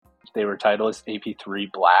They were Titleist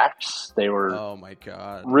AP3 Blacks. They were oh my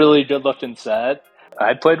God, really good looking set.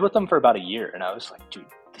 I played with them for about a year, and I was like, dude,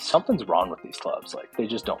 something's wrong with these clubs. Like, they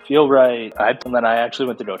just don't feel right. And then I actually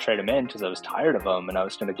went to go trade them in because I was tired of them, and I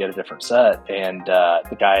was going to get a different set. And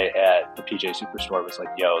the guy at the PJ Superstore was like,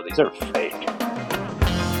 yo, these are fake.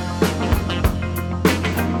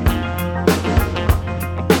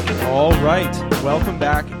 All right, welcome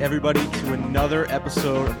back, everybody, to another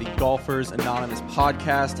episode of the Golfers Anonymous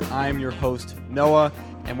podcast. I'm your host, Noah,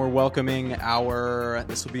 and we're welcoming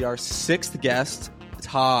this will be our sixth guest,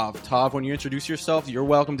 Tav. Tav, when you introduce yourself, you're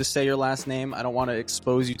welcome to say your last name. I don't want to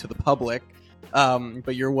expose you to the public,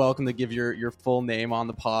 but you're welcome to give your full name on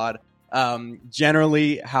the pod.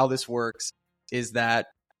 Generally, how this works is that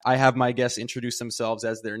I have my guests introduce themselves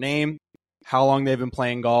as their name, how long they've been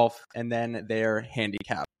playing golf, and then their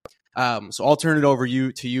handicap. So I'll turn it over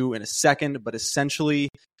to you in a second, but essentially,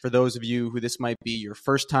 for those of you who this might be your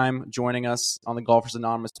first time joining us on the Golfers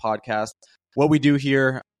Anonymous podcast, what we do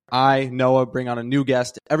here, I, Noah, bring on a new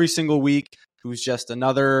guest every single week who's just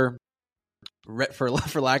another, for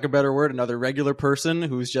lack of a better word, another regular person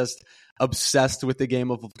who's just obsessed with the game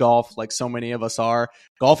of golf like so many of us are.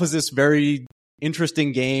 Golf is this very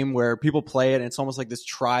interesting game where people play it, and it's almost like this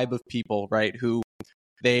tribe of people, right, who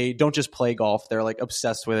they don't just play golf. They're like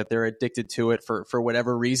obsessed with it. They're addicted to it for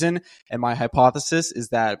whatever reason. And my hypothesis is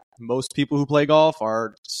that most people who play golf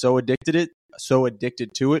are so addicted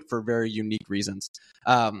to it for very unique reasons.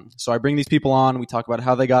 So I bring these people on. We talk about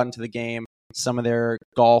how they got into the game, some of their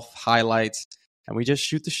golf highlights, and we just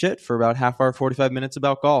shoot the shit for about half hour, 45 minutes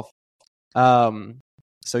about golf.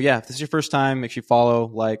 So yeah, if this is your first time, make sure you follow,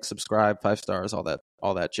 like, subscribe, 5 stars, all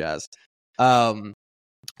that jazz.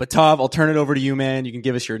 But Tav, I'll turn it over to you, man. You can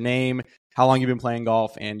give us your name, how long you've been playing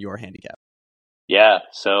golf, and your handicap. Yeah,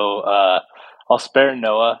 so I'll spare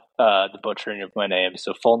Noah the butchering of my name.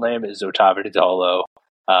 So full name is Ottavio.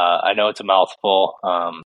 I know it's a mouthful,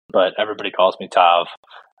 but everybody calls me Tav.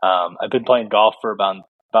 I've been playing golf for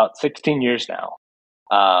about 16 years now,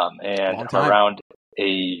 and I'm around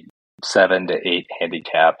a 7 to 8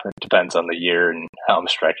 handicap. It depends on the year and how I'm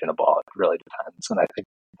striking the ball. It really depends, and I think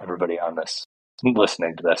everybody on this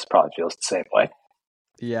listening to this probably feels the same way.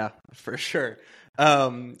 Yeah, for sure.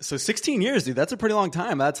 So 16 years, dude, that's a pretty long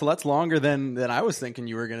time. That's longer than I was thinking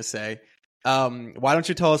you were going to say. Why don't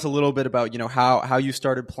you tell us a little bit about, how you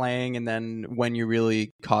started playing and then when you really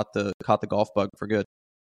caught the golf bug for good?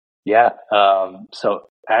 Yeah. So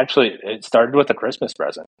actually it started with a Christmas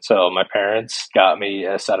present. So my parents got me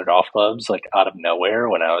a set of golf clubs like out of nowhere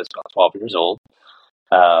when I was about 12 years old.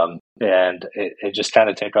 And it just kind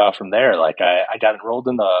of took off from there. Like I got enrolled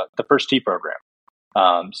in the First Tee program.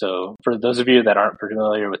 So for those of you that aren't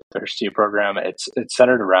familiar with the First Tee program, it's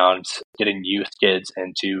centered around getting youth kids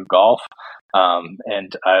into golf.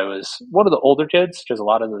 And I was one of the older kids because a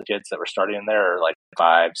lot of the kids that were starting in there are like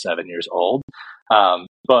 5-7 years old.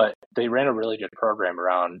 But they ran a really good program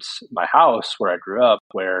around my house where I grew up,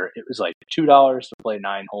 where it was like $2 to play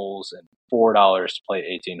 9 holes and $4 to play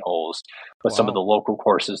 18 holes with some of the local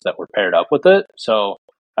courses that were paired up with it. So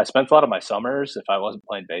I spent a lot of my summers, if I wasn't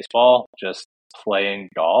playing baseball, just playing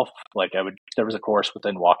golf. Like there was a course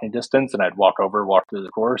within walking distance, and I'd walk through the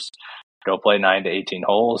course, go play 9 to 18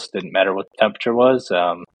 holes. Didn't matter what the temperature was.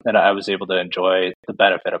 And I was able to enjoy the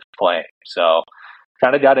benefit of playing. So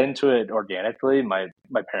kind of got into it organically. My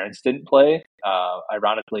parents didn't play.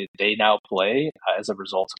 Ironically, they now play as a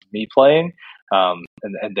result of me playing.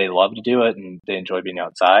 And they love to do it and they enjoy being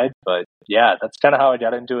outside. But yeah, that's kind of how I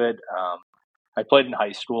got into it. I played in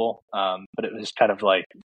high school, but it was kind of like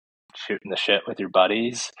shooting the shit with your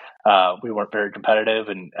buddies. We weren't very competitive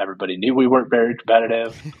and everybody knew we weren't very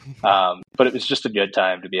competitive. But it was just a good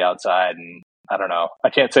time to be outside. And I don't know, I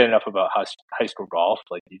can't say enough about high school golf.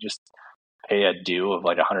 Like you just pay a due of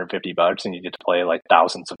like $150 and you get to play like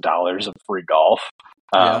thousands of dollars of free golf.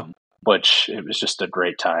 Which it was just a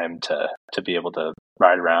great time to be able to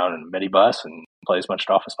ride around in a minibus and play as much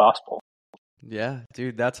golf as possible. Yeah,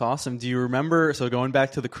 dude, that's awesome. Do you remember, so going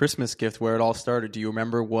back to the Christmas gift where it all started, do you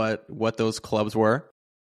remember what those clubs were?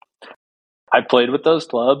 I played with those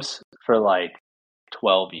clubs for like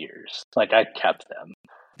 12 years. Like I kept them.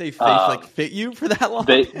 They like fit you for that long?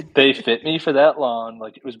 They fit me for that long.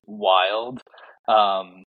 Like it was wild.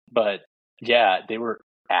 But yeah, they were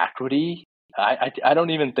Equity. I don't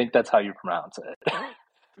even think that's how you pronounce it.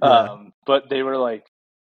 But they were like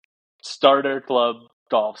starter club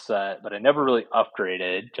golf set, but I never really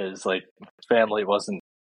upgraded because like family wasn't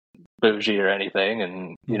bougie or anything.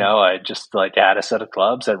 And, I just like had a set of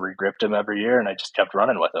clubs. I regripped them every year and I just kept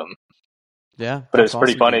running with them. Yeah. But it was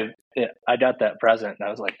pretty funny. Yeah, I got that present and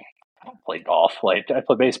I was like, I don't play golf. Like I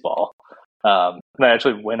play baseball. And I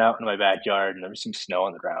actually went out in my backyard and there was some snow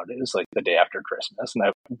on the ground. It was like the day after Christmas, and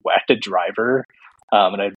I whacked a driver.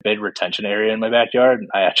 And I had a big retention area in my backyard, and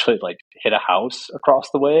I actually like hit a house across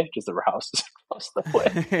the way because there were houses across the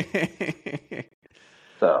way.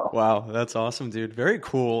 So wow, that's awesome, dude. Very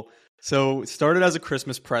cool. So it started as a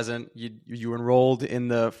Christmas present. You enrolled in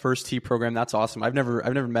the first tee program. That's awesome. I've never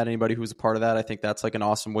met anybody who was a part of that. I think that's like an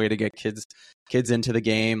awesome way to get kids into the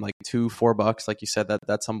game. Like $2-4, like you said,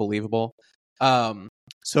 that's unbelievable.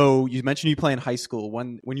 So you mentioned you play in high school.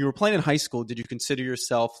 When you were playing in high school, did you consider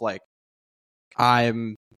yourself like,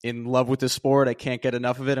 I'm in love with this sport, I can't get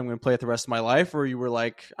enough of it, I'm going to play it the rest of my life? Or you were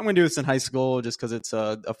like, I'm going to do this in high school just because it's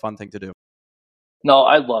a fun thing to do? no,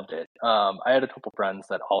 I loved it. I had a couple friends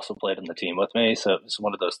that also played on the team with me, so it was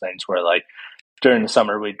one of those things where like during the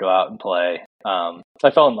summer we'd go out and play.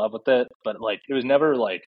 I fell in love with it, but like it was never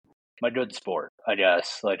like my good sport, I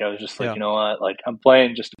guess. Like I was just like, Yeah. you know what? Like I'm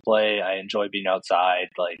playing just to play. I enjoy being outside.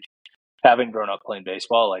 Like having grown up playing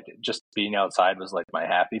baseball, like just being outside was like my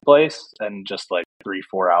happy place, and just like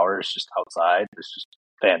 3-4 hours just outside was just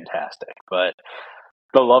fantastic. But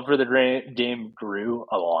the love for the game grew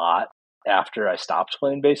a lot after I stopped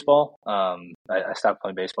playing baseball. I stopped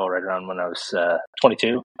playing baseball right around when I was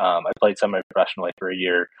 22. I played semi-professionally for a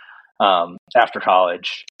year after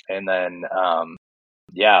college, and then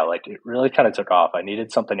yeah, like it really kind of took off. I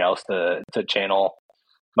needed something else to channel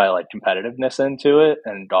my like competitiveness into it,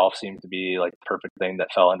 and golf seemed to be like the perfect thing that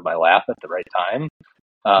fell into my lap at the right time.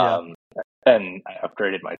 Yeah. And I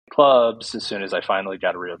upgraded my clubs as soon as I finally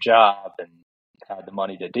got a real job and had the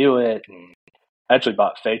money to do it. And I actually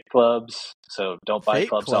bought fake clubs, so don't buy Fake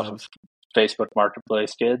clubs off of Facebook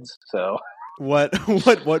Marketplace, kids. So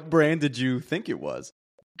what brand did you think it was?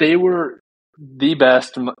 they were the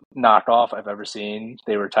best knockoff I've ever seen.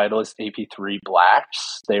 They were Titleist AP3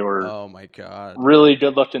 Blacks. They were Oh my God. really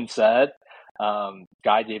good looking set.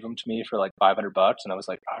 Guy gave them to me for like $500, and I was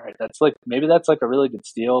like, all right, maybe that's like a really good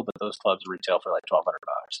steal, but those clubs retail for like $1,200.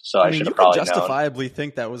 So I should have probably known. You could justifiably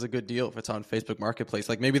think that was a good deal if it's on Facebook Marketplace.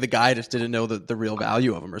 Like maybe the guy just didn't know the real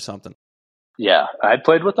value of them or something. Yeah, I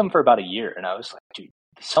played with them for about a year, and I was like, dude,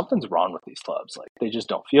 something's wrong with these clubs. Like they just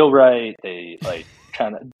don't feel right. They were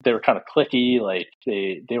kind of clicky. Like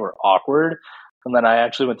they were awkward. And then I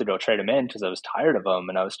actually went to go trade them in because I was tired of them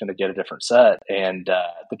and I was going to get a different set. And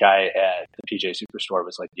the guy at the PJ Superstore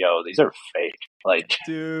was like, yo, these are fake. Like,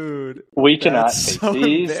 dude, we cannot take so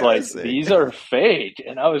these. Like, these are fake.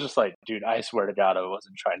 And I was just like, dude, I swear to God, I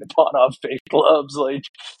wasn't trying to pawn off fake gloves. Like,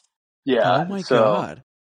 yeah. Oh my God.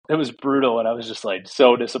 It was brutal. And I was just like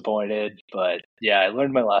so disappointed. But yeah, I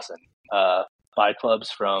learned my lesson. Buy clubs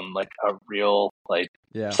from like a real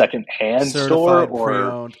second-hand store or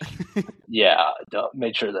pre-owned. yeah,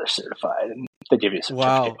 make sure they're certified and they give you a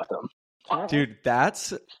certificate with them. Dude,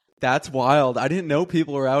 that's wild. I didn't know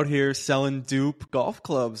people were out here selling dupe golf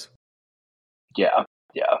clubs. Yeah.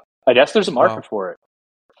 I guess there's a market for it.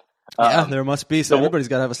 Yeah, there must be. So everybody's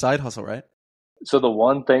got to have a side hustle, right? So the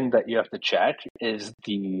one thing that you have to check is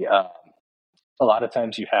a lot of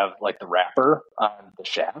times you have like the wrapper on the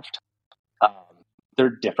shaft. They're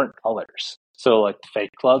different colors. So like the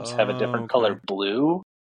fake clubs have a different color blue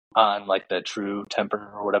on like the true temper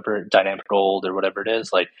or whatever, dynamic gold or whatever it is.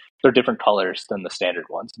 Like they're different colors than the standard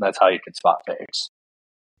ones. And that's how you can spot fakes.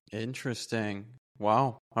 Interesting.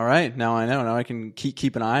 Wow. All right. Now I know. Now I can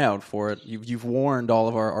keep an eye out for it. You've warned all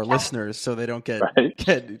of our listeners so they don't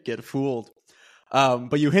get fooled.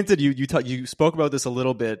 But you hinted, you spoke about this a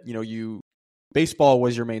little bit. You know, baseball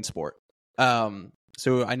was your main sport.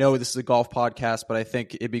 So I know this is a golf podcast, but I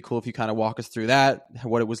think it'd be cool if you kind of walk us through that,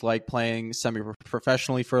 what it was like playing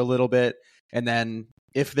semi-professionally for a little bit, and then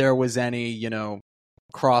if there was any,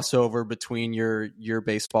 crossover between your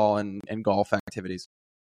baseball and golf activities.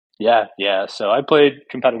 Yeah. So I played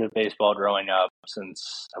competitive baseball growing up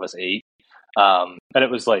since I was 8. And it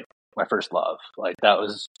was like my first love. Like that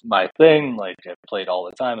was my thing. Like I played all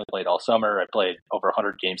the time. I played all summer. I played over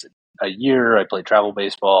 100 games a year. I played travel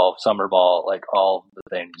baseball, summer ball, like all the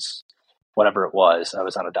things, whatever it was. I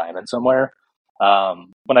was on a diamond somewhere.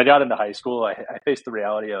 When I got into high school, I faced the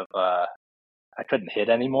reality of I couldn't hit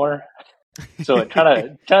anymore. So it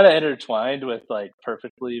kind of intertwined with like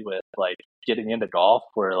perfectly with like getting into golf,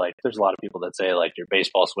 where like there's a lot of people that say like your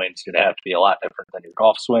baseball swing is going to have to be a lot different than your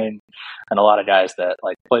golf swing, and a lot of guys that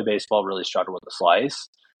like play baseball really struggle with the slice.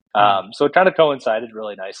 So it kind of coincided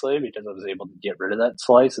really nicely because I was able to get rid of that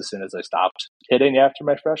slice as soon as I stopped hitting after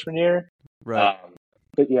my freshman year. Right.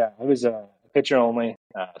 But yeah, I was a pitcher only.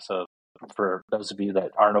 So for those of you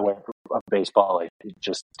that aren't aware of baseball, like you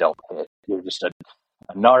just don't hit. You're just a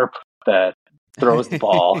NARP that throws the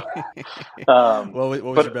ball. Um, What was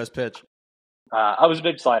your but best pitch? I was a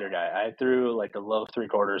big slider guy. I threw like a low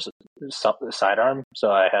 3/4 sidearm, so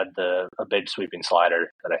I had a big sweeping slider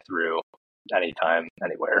that I threw anytime,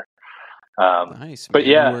 anywhere. Nice, But man.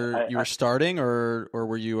 yeah, You were starting, or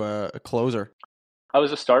were you a closer? I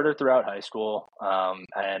was a starter throughout high school,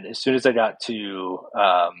 and as soon as I got to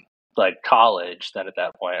like college, then at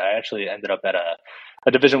that point, I actually ended up at a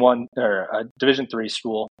Division 1 or a Division 3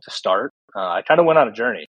 school to start. I kind of went on a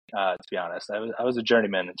journey, to be honest. I was a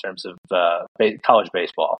journeyman in terms of college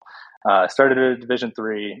baseball. Started at a Division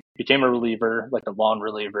 3, became a reliever, like a long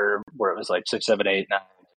reliever, where it was like 6, 7, 8, 9,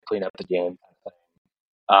 clean up the game.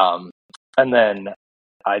 And then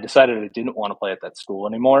I decided I didn't want to play at that school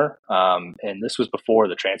anymore. And this was before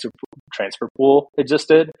the transfer pool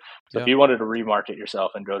existed. So Yeah. if you wanted to remarket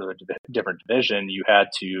yourself and go to a different division, you had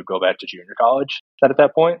to go back to junior college at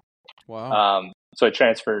that point. Wow. So I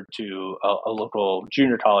transferred to a local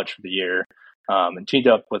junior college for the year, and teamed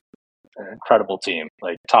up with an incredible team,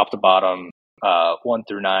 like top to bottom, 1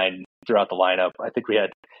 through 9 throughout the lineup. I think we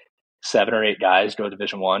had 7 or 8 guys go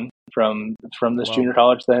Division 1 from this Wow. junior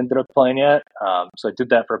college that I ended up playing at. So I did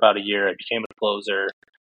that for about a year. I became a closer,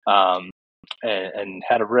 and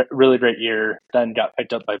had a really great year. Then got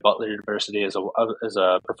picked up by Butler University as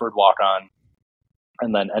a preferred walk on,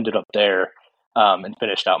 and then ended up there, and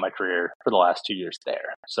finished out my career for the last 2 years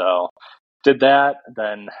there. So did that.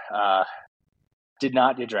 Then did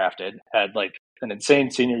not get drafted. Had like an insane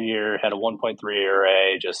senior year. Had a 1.3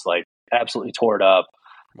 ERA. Just like absolutely tore it up.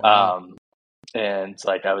 Wow. And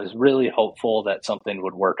like I was really hopeful that something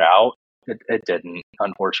would work out. It didn't,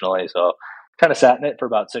 unfortunately. So kind of sat in it for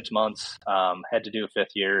about 6 months. Had to do a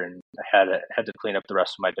 5th year, and I had to clean up the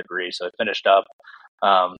rest of my degree. So I finished up.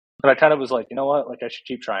 But I kind of was like, you know what? Like I should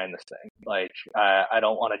keep trying this thing. Like I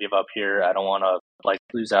don't want to give up here. I don't want to like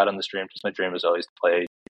lose out on this dream, because my dream was always to play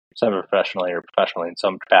semi-professionally or professionally in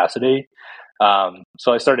some capacity.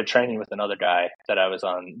 So I started training with another guy that I was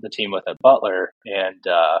on the team with at Butler, and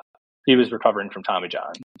he was recovering from Tommy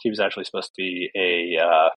John. He was actually supposed to be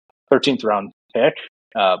a 13th round pick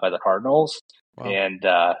by the Cardinals, Wow. and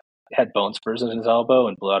had bone spurs in his elbow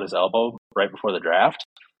and blew out his elbow right before the draft.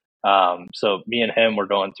 So me and him were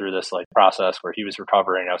going through this like process where he was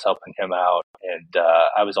recovering. I was helping him out, and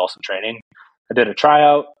I was also training. I did a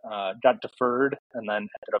tryout, got deferred, and then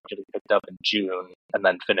ended up getting picked up in June, and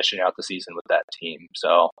then finishing out the season with that team.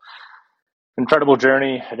 So incredible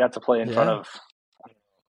journey. I got to play in front of a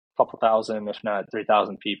couple thousand, if not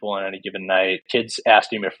 3,000 people on any given night. Kids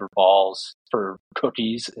asking me for balls, for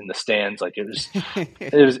cookies in the stands. Like it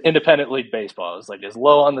was independent league baseball. It was like as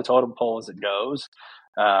low on the totem pole as it goes.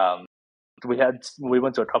 We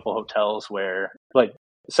went to a couple hotels where like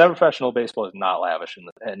semi-professional baseball is not lavish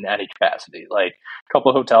in any capacity. Like a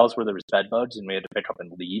couple of hotels where there was bed bugs, and we had to pick up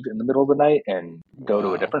and leave in the middle of the night and go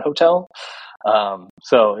to a different hotel.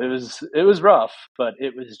 So it was rough, but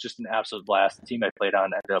it was just an absolute blast. The team I played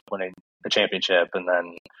on ended up winning the championship, and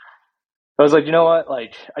then I was like, you know what?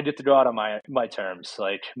 Like I get to go out on my terms.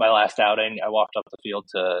 Like my last outing, I walked up the field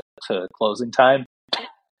to closing time.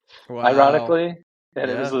 Wow. Ironically. And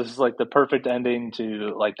Yeah. it was like the perfect ending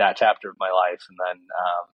to like that chapter of my life. And then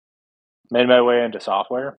made my way into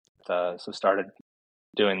software. So started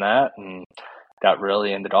doing that, and got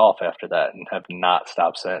really into golf after that, and have not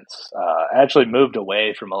stopped since. I actually moved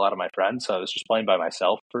away from a lot of my friends. So I was just playing by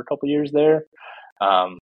myself for a couple of years there,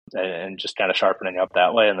 and just kind of sharpening up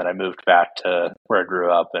that way. And then I moved back to where I grew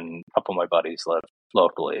up, and a couple of my buddies live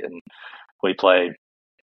locally, and we play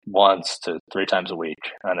once to 3 times a week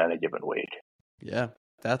on any given week. Yeah,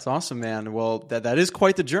 that's awesome, man. Well, that is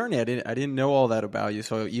quite the journey. I didn't know all that about you.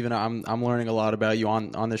 So even I'm learning a lot about you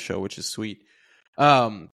on this show, which is sweet.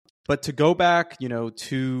 But to go back,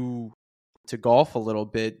 to golf a little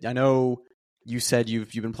bit. I know you said you've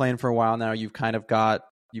been playing for a while now. You've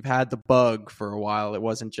had the bug for a while. It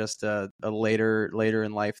wasn't just a later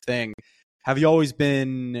in life thing. Have you always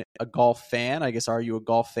been a golf fan? I guess, are you a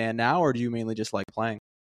golf fan now, or do you mainly just like playing?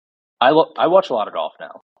 I watch a lot of golf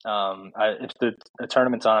now. If the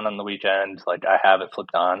tournament's on the weekend, like I have it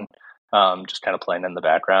flipped on, just kind of playing in the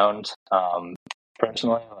background.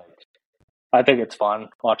 Personally, like I think it's fun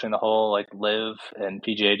watching the whole like live and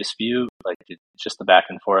PGA dispute, like it's just the back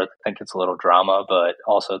and forth. I think it's a little drama, but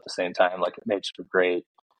also at the same time, like it makes for great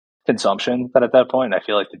consumption. But at that point, I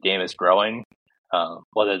feel like the game is growing.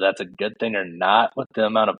 Whether that's a good thing or not, with the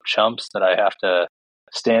amount of chumps that I have to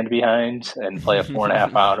stand behind and play a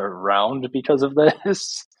 4.5 hour round because of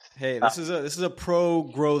this. Hey, this is a pro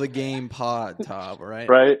grow the game pod, Tom, right?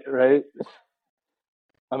 Right.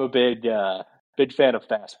 I'm a big fan of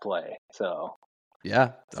fast play. So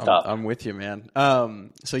Yeah, It's tough. I'm with you, man.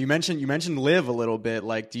 So you mentioned Live a little bit.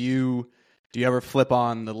 Like, do you ever flip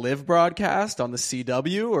on the Live broadcast on the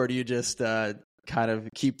CW, or do you just kind of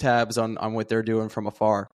keep tabs on what they're doing from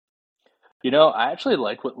afar? I actually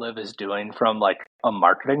like what Liv is doing from like a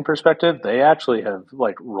marketing perspective. They actually have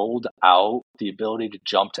like rolled out the ability to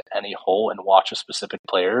jump to any hole and watch a specific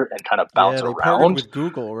player and kind of Yeah, bounce they partnered around. with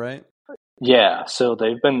Google, right? Yeah, so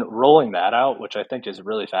they've been rolling that out, which I think is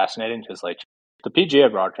really fascinating because like the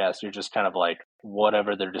PGA broadcast, you're just kind of like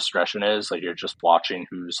whatever their discretion is, like you're just watching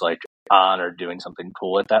who's like on or doing something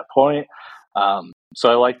cool at that point. So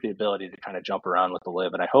I like the ability to kind of jump around with the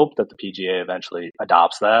live, and I hope that the PGA eventually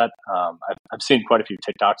adopts that. I've seen quite a few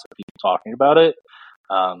TikToks of people talking about it,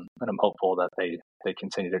 and I'm hopeful that they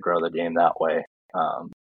continue to grow the game that way.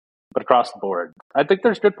 But across the board, I think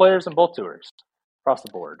there's good players in both tours across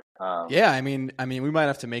the board. Yeah, I mean, we might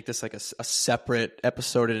have to make this like a separate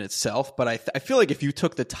episode in itself, but I feel like if you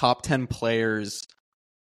took the top 10 players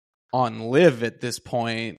on Live at this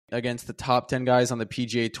point against the top 10 guys on the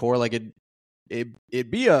PGA Tour, like it'd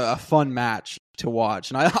be a fun match to watch.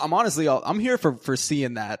 And I'm honestly, I'm here for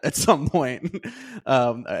seeing that at some point.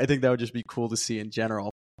 I think that would just be cool to see in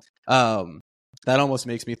general. That almost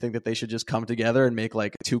makes me think that they should just come together and make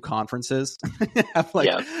like two conferences, have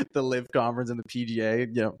like the Live conference and the PGA,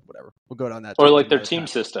 whatever. We'll go down that. Or like their team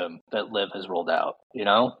system that Live has rolled out,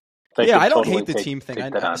 They I don't totally hate the team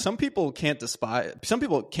thing. Some people can't some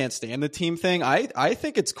people can't stand the team thing. I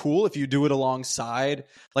think it's cool if you do it alongside.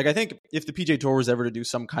 Like, I think if the PGA Tour was ever to do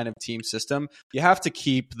some kind of team system, you have to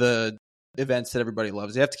keep the events that everybody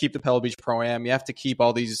loves. You have to keep the Pebble Beach Pro-Am. You have to keep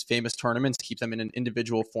all these famous tournaments, keep them in an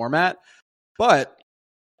individual format. But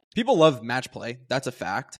people love match play. That's a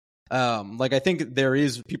fact. Like, I think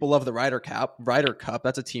people love the Ryder Cup.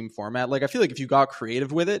 That's a team format. Like, I feel like if you got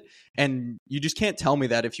creative with it, and you just can't tell me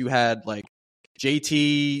that if you had like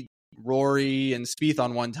JT, Rory, and Spieth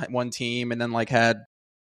on one team, and then like had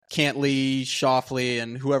Cantley, Schauffele,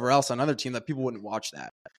 and whoever else on another team, that people wouldn't watch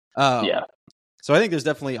that. So I think there's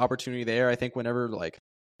definitely opportunity there. I think whenever, like,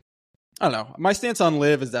 I don't know, my stance on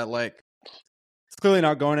Live is that like it's clearly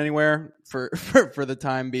not going anywhere for the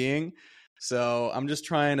time being. So I'm just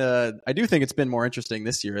trying to. I do think it's been more interesting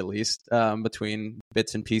this year, at least, between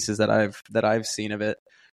bits and pieces that I've seen of it.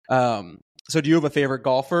 So do you have a favorite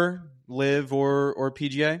golfer, Live or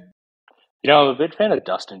PGA? I'm a big fan of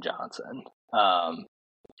Dustin Johnson. I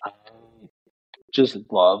just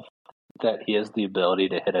love that he has the ability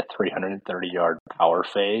to hit a 330-yard power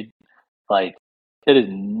fade. Like, it is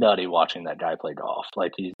nutty watching that guy play golf.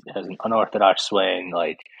 Like, he has an unorthodox swing.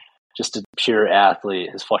 Like, just a pure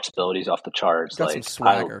athlete. His flexibility is off the charts. Got some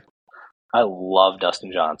swagger. I love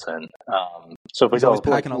Dustin Johnson. So if he's always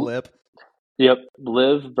packing a lip. Yep,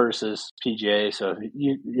 Live versus PGA. So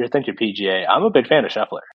you're thinking PGA. I'm a big fan of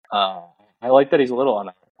Scheffler. I like that he's a little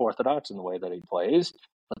unorthodox in the way that he plays,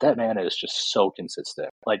 but that man is just so consistent.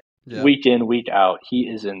 Like, week in, week out, he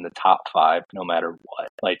is in the top 5 no matter what.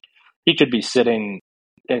 Like, he could be sitting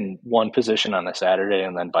in one position on a Saturday,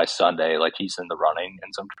 and then by Sunday, like, he's in the running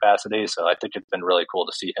in some capacity. So I think it's been really cool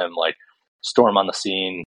to see him like storm on the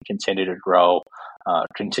scene, continue to grow,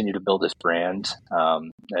 continue to build his brand.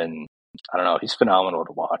 And I don't know, he's phenomenal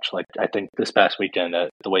to watch. Like, I think this past weekend at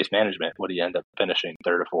the Waste Management, would he end up finishing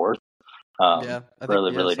 3rd or 4th? I think,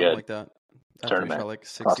 really good. Like that. Tournament, like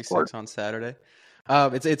 66 on Saturday.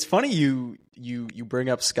 It's funny you bring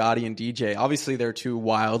up Scotty and DJ. Obviously, they're two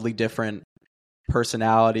wildly different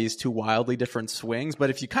personalities, two wildly different swings. But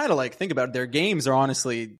if you kind of like think about it, their games are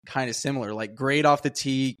honestly kind of similar. Like, great off the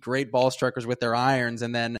tee, great ball strikers with their irons,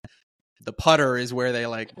 and then the putter is where they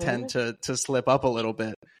like tend to slip up a little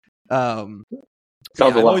bit. Sounds a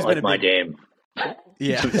lot like my game.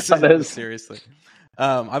 Yeah, seriously.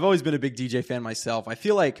 I've always been a big DJ fan myself. I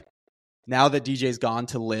feel like now that DJ's gone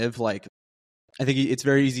to Live, like, I think it's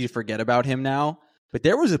very easy to forget about him now. But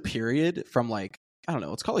there was a period from like, I don't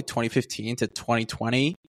know, it's called like 2015 to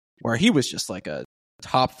 2020 where he was just like a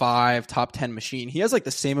top 5, top 10 machine. He has like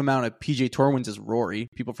the same amount of PGA Tour wins as Rory.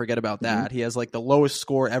 People forget about that. Mm-hmm. He has like the lowest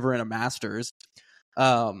score ever in a Masters.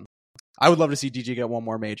 I would love to see DJ get one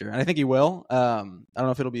more major, and I think he will. I don't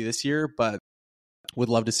know if it'll be this year, but would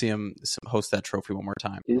love to see him host that trophy one more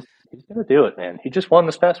time. He's going to do it, man. He just won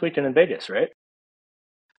this past weekend in Vegas, right?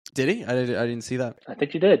 Did he? I didn't see that. I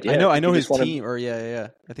think he did. Yeah. I know his team. Or yeah.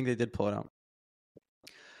 I think they did pull it out.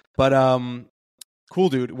 But cool,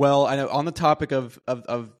 dude. Well, I know on the topic of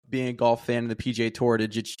being a golf fan in the PGA Tour,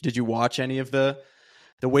 did you watch any of the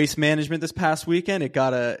Waste Management this past weekend?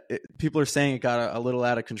 People are saying it got a little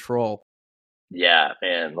out of control. Yeah,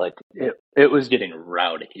 man, like it was getting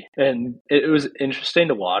rowdy. And it was interesting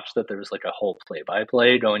to watch that there was like a whole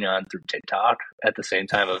play-by-play going on through TikTok at the same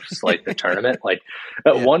time of like the tournament. Like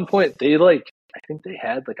at Yeah. one point I think they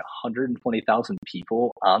had like 120,000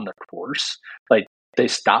 people on the course. Like they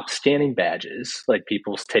stopped scanning badges, like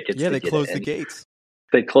people's tickets Yeah, to they get closed the in. gates.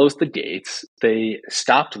 They closed the gates. They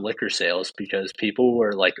stopped liquor sales because people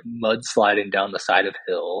were like mudsliding down the side of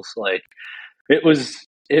hills. Like it was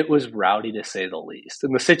it was rowdy to say the least.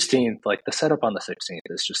 And the 16th, like the setup on the 16th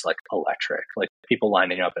is just like electric. Like people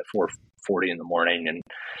lining up at 4:40 in the morning and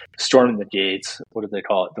storming the gates. What do they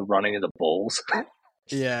call it? The running of the bulls.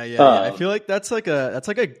 Yeah. I Um, feel like that's like a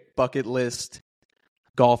bucket list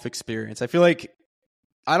golf experience. I feel like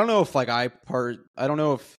I don't know if I don't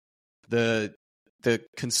know if the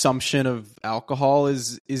consumption of alcohol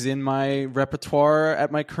is in my repertoire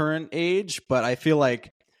at my current age, but I feel like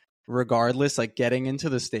regardless, like getting into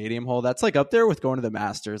the stadium hole, that's like up there with going to the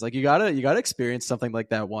Masters. Like you gotta experience something like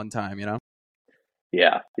that one time, you know?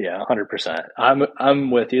 yeah, 100%.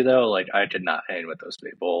 I'm with you though. Like I did not hang with those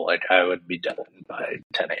people. Like I would be done by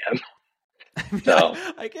 10 a.m. I mean, So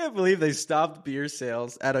I can't believe they stopped beer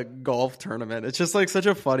sales at a golf tournament. It's just like such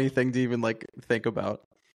a funny thing to even like think about.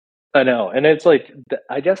 I know, and it's like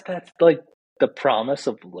I guess that's like the promise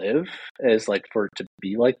of live is like for it to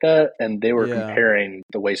be like that, and they were Yeah. comparing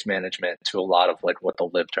the waste management to a lot of like what the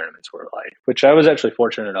live tournaments were like, which I was actually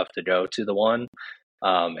fortunate enough to go to the one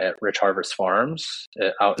at Rich Harvest Farms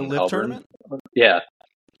out The in live Elburn. tournament? Yeah,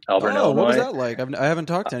 Elburn, Oh, what was Illinois. that like? I haven't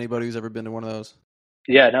talked to anybody who's ever been to one of those.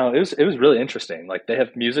 Yeah, no, it was really interesting. Like they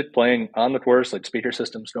have music playing on the course, like speaker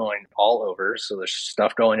systems going all over, so there's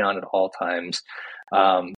stuff going on at all times.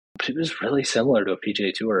 But it was really similar to a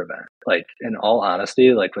PGA Tour event. Like in all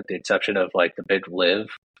honesty, like with the exception of like the big live,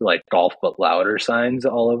 like golf but louder signs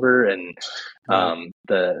all over, and Right.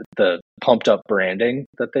 the pumped up branding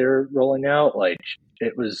that they were rolling out, like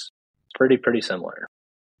it was pretty similar.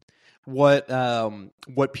 What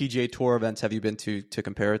PGA Tour events have you been to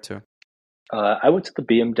compare it to? I went to the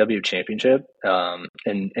BMW Championship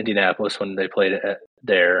in Indianapolis when they played it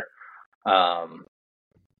there. Um,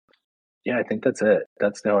 yeah, I think that's it.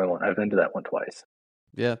 That's the only one. I've been to that one twice.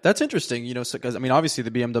 Yeah, that's interesting. You know, because I mean, obviously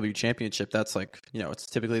the BMW Championship, that's like, you know, it's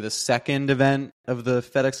typically the second event of the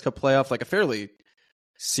FedEx Cup playoff, like a fairly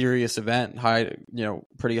serious event,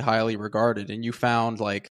 pretty highly regarded. And you found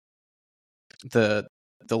like the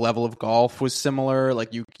level of golf was similar.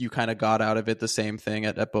 Like you kind of got out of it the same thing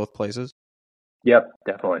at both places. Yep,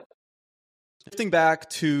 definitely. Shifting back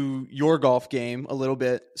to your golf game a little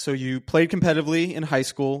bit. So you played competitively in high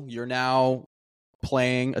school. You're now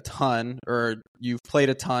playing a ton, or you've played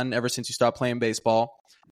a ton ever since you stopped playing baseball.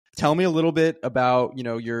 Tell me a little bit about, you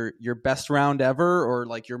know, your best round ever, or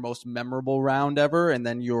like your most memorable round ever, and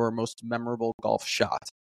then your most memorable golf shot.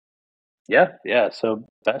 Yeah. So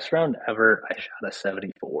best round ever, I shot a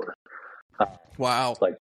 74. Wow, It's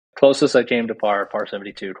like closest I came to par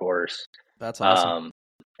 72 course. that's awesome. Um,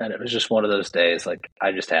 and it was just one of those days. Like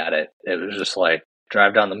I just had it. It was just like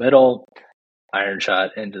drive down the middle, iron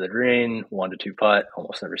shot into the green, 1 to 2 putt,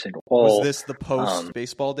 almost every single Was hole. this the post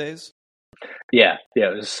baseball days? Yeah.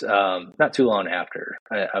 It was not too long after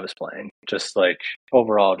I was playing. Just like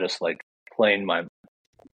overall, just like playing my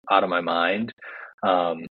out of my mind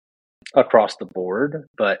across the board.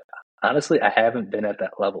 But honestly, I haven't been at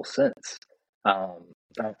that level since.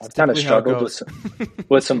 It's I've kind of typically how it struggled goes.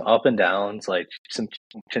 with some up and downs, like some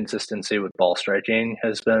consistency with ball striking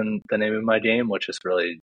has been the name of my game, which has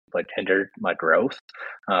really like hindered my growth.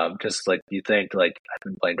 Because like you think like I've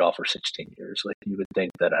been playing golf for 16 years, like you would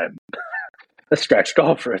think that I'm a scratch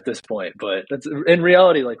golfer at this point, but that's in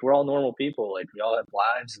reality. Like we're all normal people. Like we all have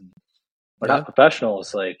lives, and we're Yeah. not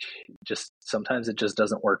professionals. Like just sometimes it just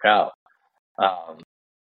doesn't work out. Um,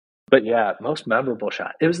 but yeah, most memorable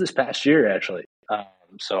shot. It was this past year actually.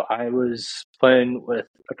 So I was playing with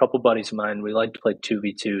a couple buddies of mine. We like to play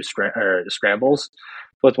 2v2 scrambles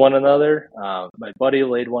with one another. My buddy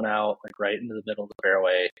laid one out like right into the middle of the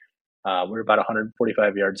fairway. We were about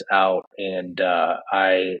 145 yards out, and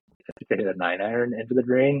I think I hit a 9 iron into the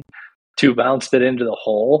green. Two bounced it into the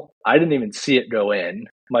hole. I didn't even see it go in.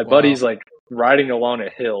 My Wow. buddy's like riding along a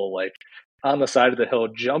hill, like on the side of the hill,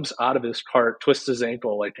 jumps out of his cart, twists his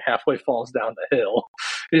ankle, like halfway falls down the hill.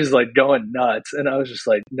 He's like going nuts. And I was just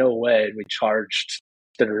like, no way. And we charged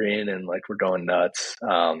the green and like we're going nuts.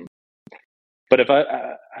 But if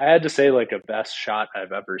I had to say like a best shot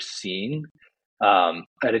I've ever seen, I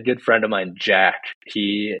had a good friend of mine, Jack.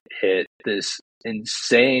 He hit this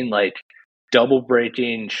insane like double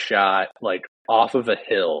breaking shot like off of a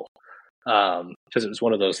hill because it was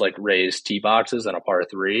one of those like raised tee boxes on a par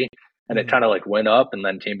 3, and it kind of like went up and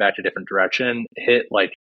then came back a different direction, hit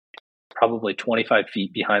like probably 25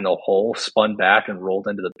 feet behind the hole, spun back and rolled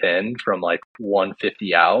into the pin from like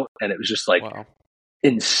 150 out. And it was just like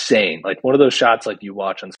insane. Like one of those shots like you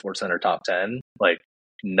watch on SportsCenter Top 10, like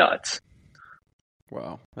nuts.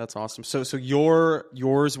 Wow, that's awesome. So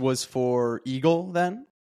yours was for eagle then?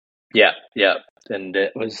 Yeah, and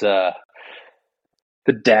it was the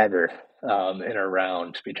dagger in a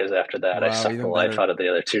round, because after that I sucked the life out of the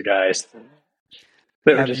other two guys.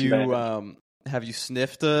 Have you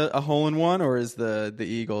sniffed a hole in one, or is the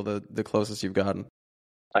eagle the closest you've gotten?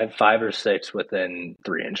 I have 5 or 6 within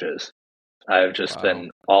 3 inches. I've just been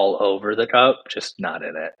all over the cup, just not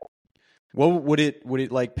in it. What would it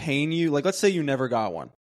like pain you? Like, let's say you never got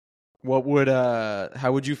one.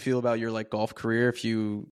 How would you feel about your like golf career if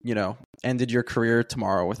you ended your career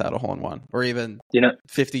tomorrow without a hole in one, or even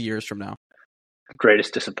 50 years from now?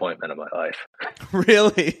 Greatest disappointment of my life.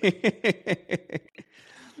 Really?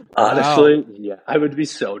 Honestly, yeah, I would be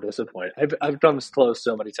so disappointed. I've come close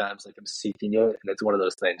so many times, like I'm seeking it, and it's one of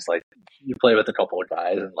those things like you play with a couple of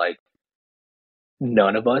guys and like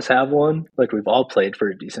none of us have one. Like we've all played for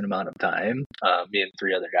a decent amount of time. Me and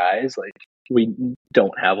 3 other guys, like we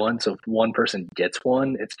don't have one. So if one person gets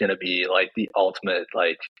one, it's gonna be like the ultimate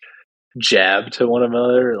like jab to one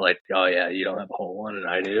another. Like, oh yeah, you don't have a whole one and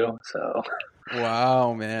I do. So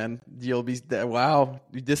wow, man, you'll be wow.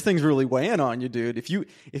 This thing's really weighing on you, dude. If you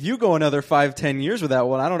go another 5-10 years without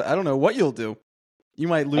one, I don't know what you'll do. You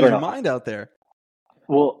might lose your mind out there.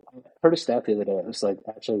 Well, I heard a stat the other day. It was like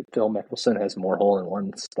actually Phil Mickelson has more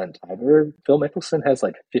hole-in-ones than Tiger. Phil Mickelson has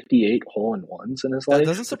like 58 hole-in-ones in his life. That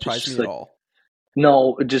doesn't surprise me at all.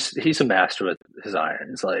 No, just he's a master with his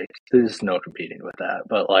irons. Like there's no competing with that.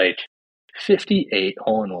 But like 58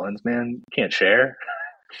 hole-in-ones, man, can't share.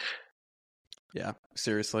 Yeah,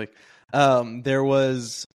 seriously. There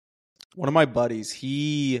was one of my buddies.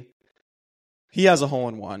 He has a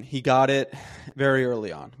hole-in-one. He got it very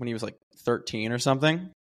early on when he was like 13 or something.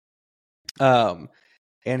 And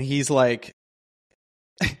he's like,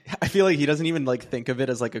 I feel like he doesn't even like think of it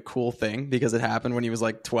as like a cool thing because it happened when he was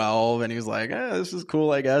like 12 and he was like, this is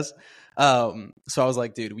cool, I guess. So I was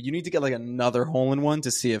like, dude, you need to get like another hole-in-one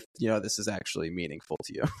to see if, this is actually meaningful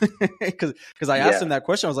to you. Cause I asked him that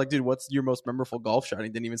question. I was like, dude, what's your most memorable golf shot? And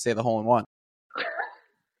he didn't even say the hole-in-one.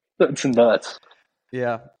 That's nuts.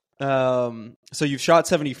 Yeah. So you've shot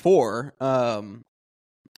 74,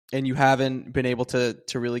 and you haven't been able to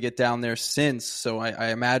really get down there since. So I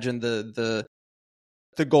imagine the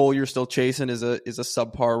goal you're still chasing is a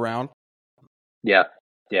subpar round. Yeah.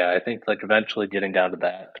 I think like eventually getting down to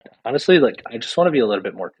that. Honestly, like I just want to be a little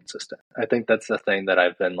bit more consistent. I think that's the thing that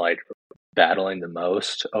I've been like battling the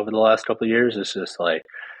most over the last couple of years is just like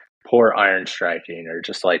poor iron striking or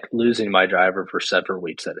just like losing my driver for several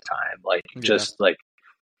weeks at a time. Like just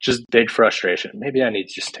big frustration. Maybe I need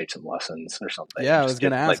to just take some lessons or something. Yeah, I was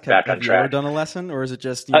going to ask, like, have you ever done a lesson, or is it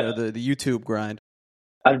just the YouTube grind?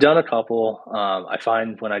 I've done a couple. I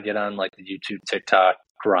find when I get on like the YouTube, TikTok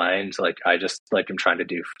grind, like I just like I'm trying to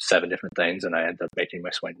do 7 different things, and I end up making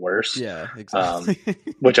my swing worse. Yeah, exactly.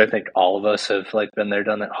 Which I think all of us have like been there,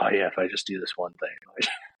 done that. Oh yeah, if I just do this one thing.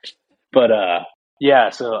 But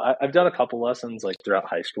yeah, so I've done a couple lessons like throughout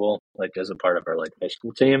high school, like as a part of our like high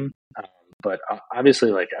school team. But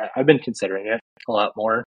obviously, like I've been considering it a lot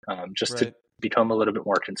more, just to become a little bit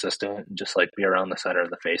more consistent and just like be around the center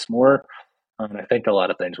of the face more. And I think a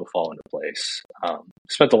lot of things will fall into place.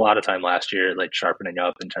 Spent a lot of time last year, like sharpening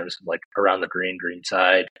up in terms of like around the green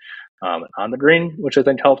side, on the green, which I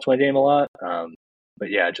think helped my game a lot. But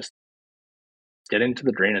yeah, just getting to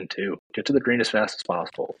the green and get to the green as fast as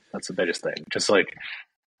possible. That's the biggest thing. Just like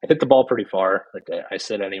I hit the ball pretty far. Like I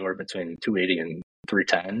sit anywhere between 280 and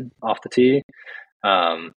 310 off the tee.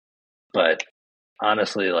 But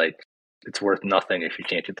honestly, like it's worth nothing if you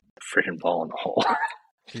can't get the freaking ball in the hole.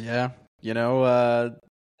 Yeah.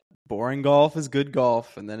 Boring golf is good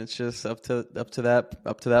golf, and then it's just up to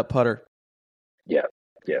that putter. Yeah.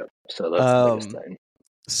 So that's the biggest thing.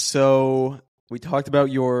 So we talked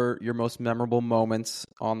about your most memorable moments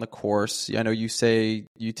on the course. I know you say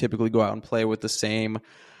you typically go out and play with the same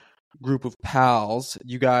group of pals.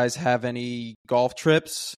 You guys have any golf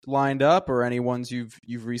trips lined up, or any ones you've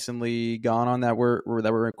recently gone on that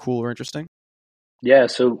were cool or interesting? Yeah,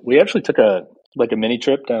 so we actually took a mini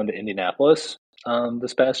trip down to Indianapolis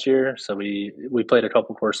this past year. So we played a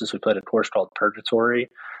couple courses. We played a course called Purgatory.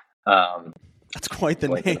 That's quite the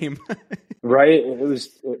name. Right? It was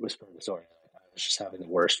Purgatory. I was just having the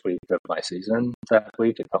worst week of my season that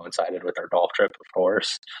week. It coincided with our golf trip, of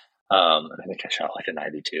course. I think I shot like a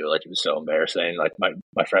 92. Like it was so embarrassing. Like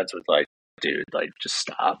my friends would like dude, like just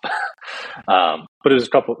stop. But it was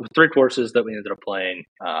three courses that we ended up playing.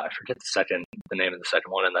 I forget the name of the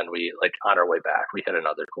second one. And then we, like, on our way back, we hit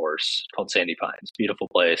another course called Sandy Pines. Beautiful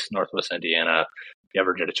place, Northwest Indiana. If you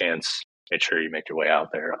ever get a chance, make sure you make your way out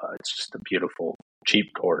there. It's just a beautiful,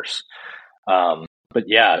 cheap course. But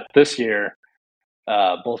yeah, this year,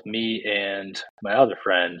 both me and my other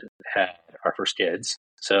friend had our first kids.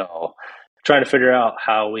 So trying to figure out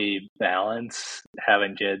how we balance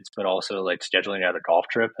having kids, but also like scheduling out a golf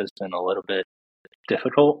trip has been a little bit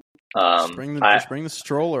difficult. Just bring the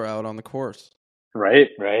stroller out on the course. Right.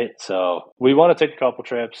 So we want to take a couple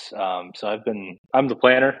trips. So I'm the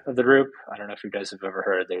planner of the group. I don't know if you guys have ever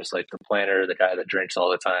heard, there's like the planner, the guy that drinks all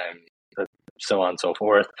the time, so on and so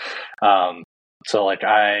forth. So like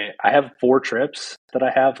I have 4 trips that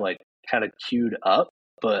I have like kind of queued up,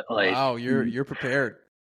 but like, wow, you're prepared.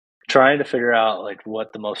 Trying to figure out like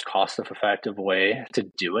what the most cost effective way to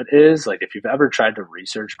do it is. Like, if you've ever tried to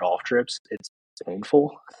research golf trips, it's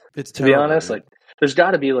painful. It's to be terrible, honest. dude. Like, there's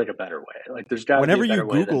got to be like a better way. Like, there's got to be a better way.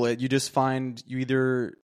 Whenever you Google it, you just find, you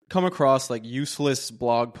either come across like useless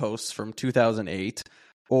blog posts from 2008,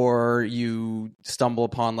 or you stumble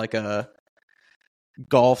upon like a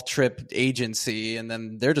golf trip agency, and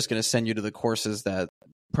then they're just going to send you to the courses that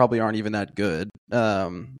probably aren't even that good.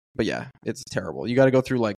 But yeah, it's terrible. You got to go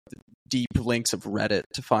through like deep links of Reddit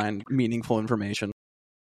to find meaningful information.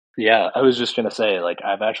 Yeah, I was just going to say, like,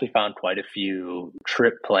 I've actually found quite a few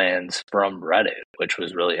trip plans from Reddit, which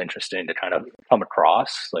was really interesting to kind of come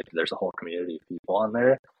across. Like, there's a whole community of people on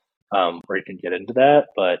there where you can get into that.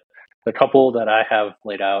 But the couple that I have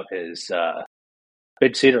laid out is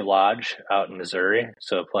Big Cedar Lodge out in Missouri.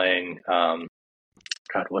 So playing,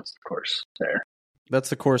 God, what's the course there? That's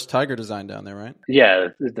the course Tiger designed down there, right? Yeah,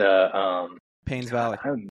 the Paynes Valley.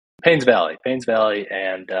 Paynes Valley,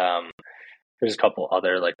 and there's a couple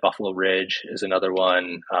other, like Buffalo Ridge is another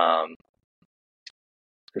one.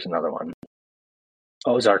 There's another one.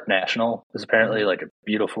 Ozark National is apparently like a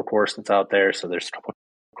beautiful course that's out there. So there's a couple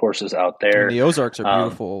courses out there. And the Ozarks are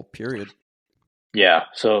beautiful, period. Yeah,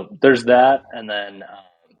 so there's that, and then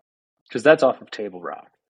because that's off of Table Rock,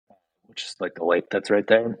 which is like the lake that's right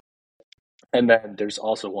there. And then there's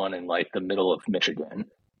also one in like the middle of Michigan,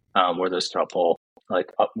 where there's a couple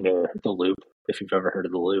like up near the Loop, if you've ever heard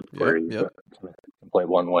of the Loop, where you can play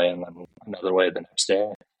one way and then another way the next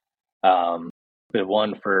day. The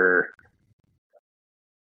one for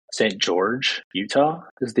St. George, Utah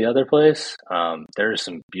is the other place. There's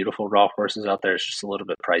some beautiful golf courses out there. It's just a little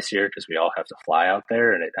bit pricier because we all have to fly out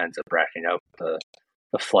there, and it ends up racking up the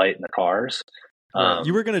flight and the cars.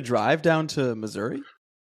 You were going to drive down to Missouri?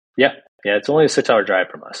 Yeah, it's only a 6-hour drive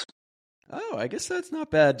from us. Oh, I guess that's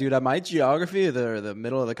not bad, dude. My geography, the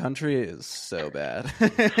middle of the country, is so bad.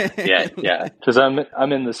 yeah, because I'm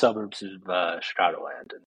in the suburbs of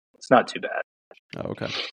Chicagoland, and it's not too bad. Oh, okay.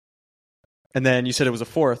 And then you said it was a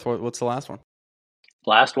 4th. What's the last one?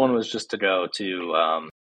 Last one was just to go to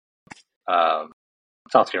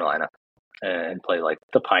South Carolina and play like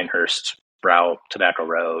the Pinehurst Brow Tobacco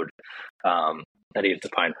Road, any of the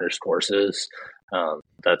Pinehurst courses.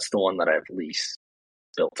 That's the one that I've least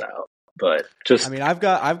built out. But just, I mean, I've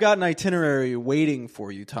got an itinerary waiting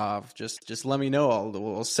for you, Tav. Just let me know.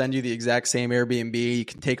 We'll send you the exact same Airbnb. You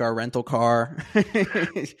can take our rental car,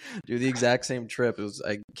 do the exact same trip.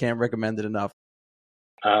 I can't recommend it enough.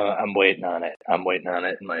 I'm waiting on it. In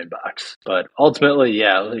my inbox. But ultimately,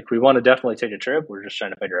 yeah, like we want to definitely take a trip. We're just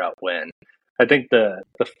trying to figure out when. I think the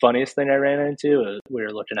funniest thing I ran into is we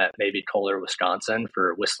were looking at maybe Kohler, Wisconsin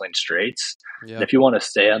for Whistling Straits. Yeah. And if you want to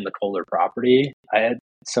stay on the Kohler property, I had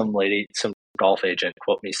some golf agent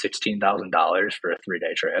quote me $16,000 for a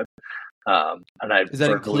 3-day trip. And I is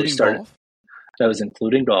that including golf? That was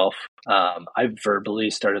including golf. I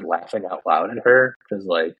verbally started laughing out loud at her because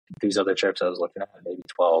like these other trips I was looking at maybe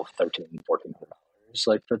 $1,200, $1,300, $1,400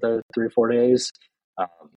 like for the 3 or 4 days. It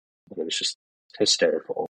was just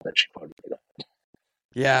hysterical that she quoted me that.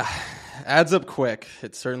 Yeah, adds up quick.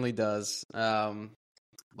 It certainly does.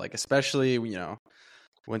 Like especially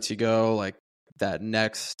once you go like that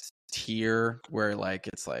next tier where like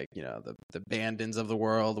it's like the Bandons of the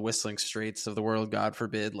world, the Whistling Straits of the world, God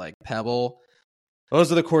forbid, like Pebble.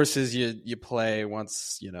 Those are the courses you play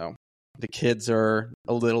once the kids are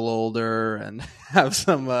a little older and have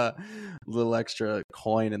some little extra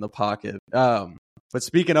coin in the pocket. But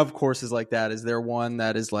speaking of courses like that, is there one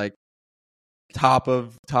that is like top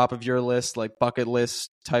of your list, like bucket list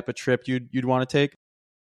type of trip you'd want to take?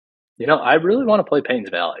 I really want to play Paynes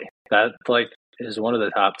Valley. That like is one of the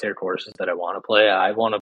top tier courses that I want to play. I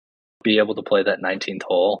want to be able to play that 19th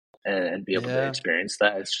hole and be able to Yeah. experience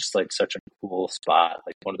that. It's just like such a cool spot,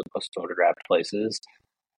 like one of the most photographed places.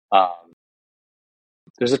 Um,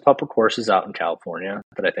 there's a couple courses out in California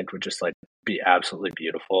that I think would just like be absolutely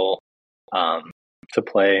beautiful to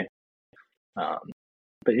play. Um,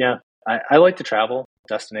 but yeah, I like to travel.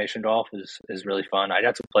 Destination golf is really fun. I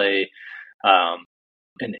got to play um,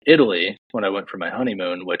 in Italy when I went for my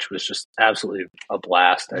honeymoon, which was just absolutely a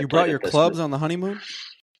blast. I You played brought at your this. clubs on the honeymoon?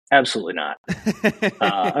 Absolutely not.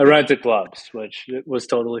 I rented clubs, which was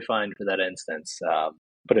totally fine for that instance.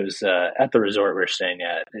 But it was at the resort we were staying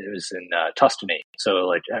at. It was in Tuscany, so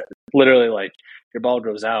like literally, like your ball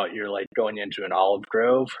goes out, you're like going into an olive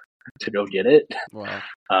grove to go get it. Wow.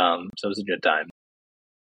 So it was a good time.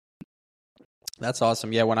 That's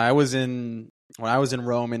awesome. Yeah, when I was in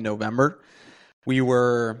Rome in November, we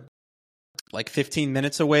were like 15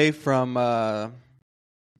 minutes away from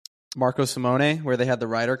Marco Simone, where they had the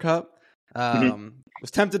Ryder Cup.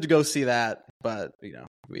 Was tempted to go see that, but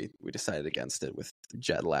we decided against it with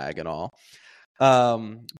jet lag and all.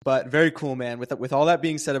 But very cool, man. With all that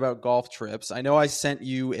being said about golf trips, I know I sent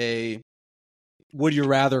you a would you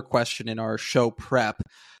rather question in our show prep,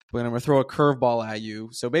 but I'm going to throw a curveball at you.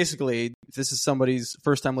 So basically, if this is somebody's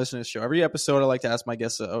first time listening to the show, every episode I like to ask my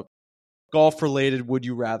guests a golf related would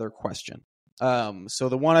you rather question. So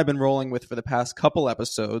the one I've been rolling with for the past couple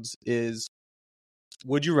episodes is,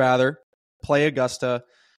 would you rather play Augusta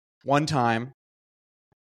one time?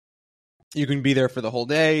 You can be there for the whole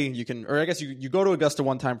day. You can, or I guess you go to Augusta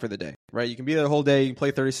one time for the day, right? You can be there the whole day. You can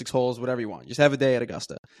play 36 holes, whatever you want. Just have a day at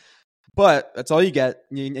Augusta. But that's all you get,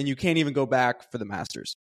 and you can't even go back for the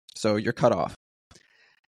Masters. So you're cut off.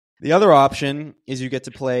 The other option is you get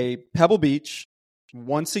to play Pebble Beach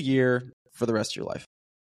once a year for the rest of your life.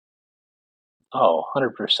 Oh,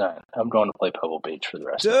 100%. I'm going to play Pebble Beach for the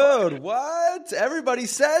rest of my life. Dude, what? Everybody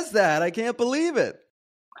says that. I can't believe it.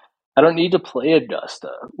 I don't need to play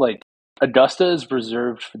Augusta. Like, Augusta is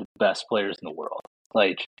reserved for the best players in the world.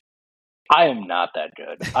 Like, I am not that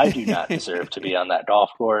good. I do not deserve to be on that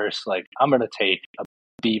golf course. Like, I'm going to take a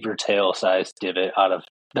beaver tail sized divot out of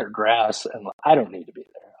their grass, and I don't need to be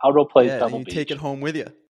there. I'll go play Pebble you Beach. Take it home with you.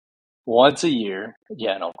 Once a year.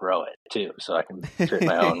 Yeah, and I'll grow it too, so I can create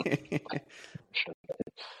my own.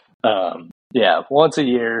 Yeah, once a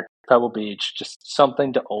year, Pebble Beach, just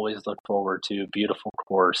something to always look forward to. Beautiful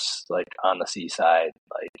course, like on the seaside.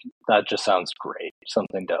 Like, that just sounds great.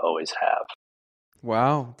 Something to always have.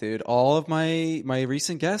 Wow, dude! All of my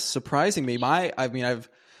recent guests surprising me. My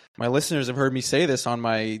listeners have heard me say this on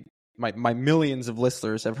my millions of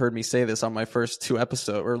listeners have heard me say this on my first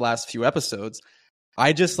last few episodes.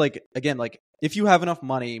 I just if you have enough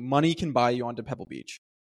money can buy you onto Pebble Beach.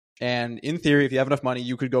 And in theory, if you have enough money,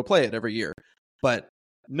 you could go play it every year. But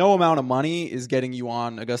no amount of money is getting you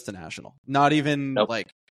on Augusta National. Not even Nope.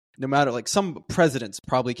 No matter some presidents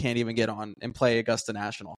probably can't even get on and play Augusta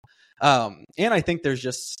National. And I think there's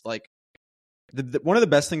just one of the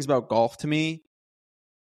best things about golf to me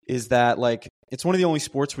is that it's one of the only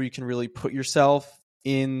sports where you can really put yourself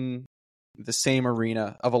in the same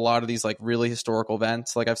arena of a lot of these really historical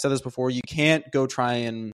events. Like I've said this before, you can't go try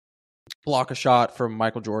and block a shot from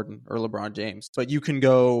Michael Jordan or LeBron James, but you can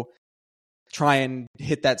go try and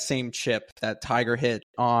hit that same chip that Tiger hit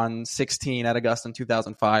on 16 at Augusta in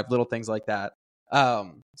 2005, little things like that.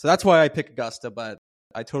 So that's why I pick Augusta, but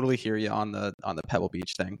I totally hear you on the Pebble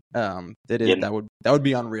Beach thing. That would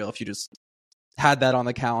be unreal if you just had that on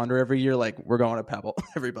the calendar every year. Like, we're going to Pebble,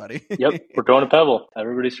 everybody. Yep, we're going to Pebble.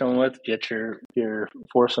 Everybody's showing with. Get your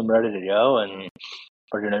foursome ready to go, and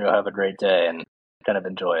we're gonna go have a great day and kind of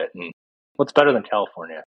enjoy it. And what's better than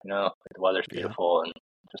California? The weather's beautiful and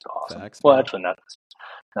just awesome. Facts, well, man. actually,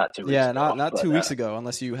 not 2 weeks. Yeah, ago, not 2 weeks ago,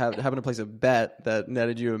 unless you happen to place a bet that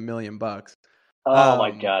netted you $1 million. Oh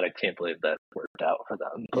my god, I can't believe that worked out for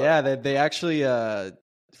them. But yeah, they actually,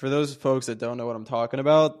 for those folks that don't know what I'm talking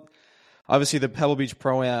about, obviously the Pebble Beach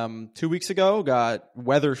Pro-Am 2 weeks ago got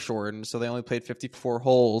weather shortened, so they only played 54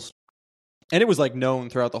 holes. And it was known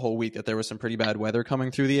throughout the whole week that there was some pretty bad weather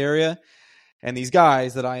coming through the area. And these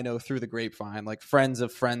guys that I know through the grapevine, friends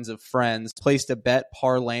of friends of friends, placed a bet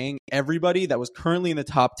parlaying everybody that was currently in the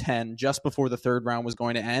top 10 just before the third round was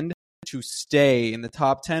going to end to stay in the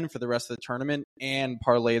top 10 for the rest of the tournament, and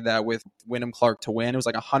parlayed that with Wyndham Clark to win. It was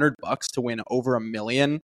 $100 to win over $1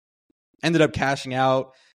 million. Ended up cashing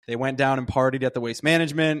out. They went down and partied at the Waste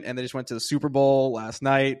Management, and they just went to the Super Bowl last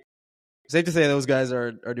night. Safe to say those guys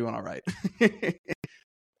are doing all right.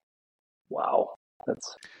 Wow,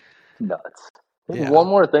 that's nuts. Yeah. One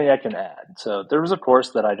more thing I can add. So there was a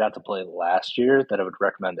course that I got to play last year that I would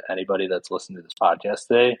recommend to anybody that's listening to this podcast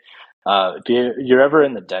today. If you're ever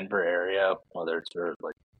in the Denver area, whether it's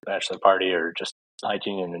bachelor party or just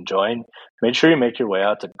hiking and enjoying, make sure you make your way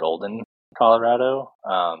out to Golden, Colorado.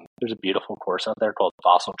 There's a beautiful course out there called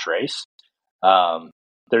Fossil Trace.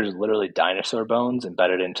 There's literally dinosaur bones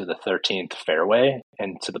embedded into the 13th fairway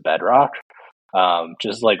into the bedrock.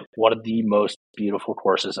 Just like one of the most beautiful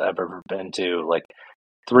courses I've ever been to, like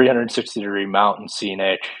 360-degree mountain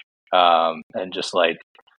scenic, and just like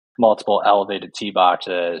multiple elevated tee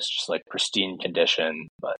boxes, just like pristine condition.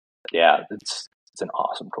 But yeah, it's an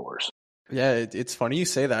awesome course. Yeah, it's funny you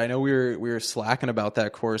say that. I know we were slacking about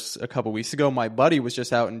that course a couple weeks ago. My buddy was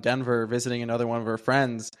just out in Denver visiting another one of our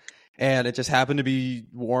friends, and it just happened to be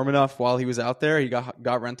warm enough while he was out there. He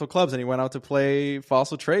got rental clubs and he went out to play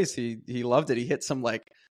Fossil Trace. He loved it. He hit some like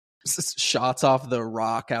shots off the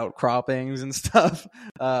rock outcroppings and stuff.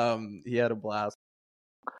 He had a blast.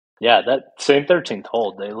 Yeah, that same 13th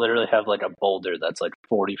hole, they literally have like a boulder that's like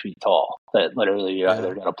 40 feet tall that literally you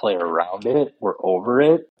either got to play around it or over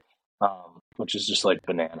it, which is just like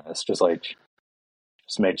bananas. Just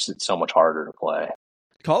makes it so much harder to play.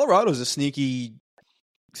 Colorado's a sneaky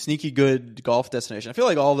good golf destination. I feel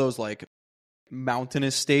like all those like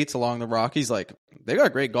mountainous states along the Rockies, like they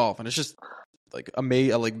got great golf, and it's just like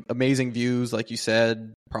amazing views, like you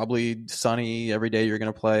said, probably sunny every day you're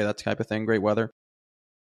going to play, that type of thing, great weather.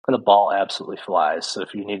 And the ball absolutely flies. So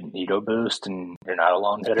if you need an ego boost and you're not a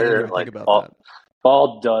long hitter, like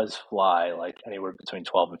ball does fly like anywhere between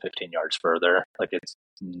 12 and 15 yards further. Like it's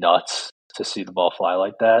nuts to see the ball fly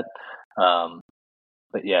like that.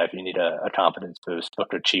 But yeah, if you need a confidence boost, book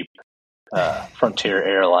a cheap Frontier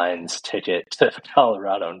Airlines ticket to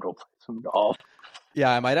Colorado and go play some golf. Yeah,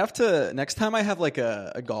 I might have to, next time I have like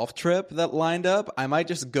a golf trip that lined up, I might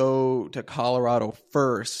just go to Colorado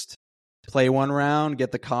first, play one round,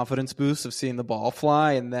 get the confidence boost of seeing the ball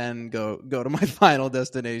fly, and then go to my final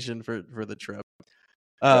destination for the trip.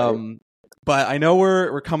 But I know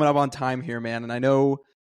we're coming up on time here, man, and I know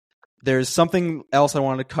there's something else I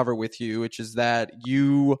wanted to cover with you, which is that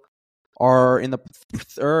you are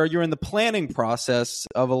you're in the planning process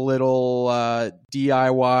of a little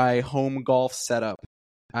DIY home golf setup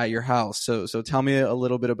at your house. So tell me a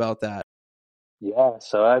little bit about that. Yeah,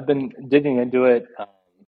 so I've been digging into it.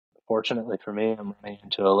 Fortunately for me, I'm running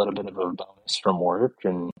into a little bit of a bonus from work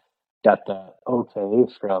and got the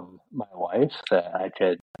okay from my wife that I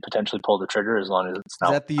could potentially pull the trigger as long as it's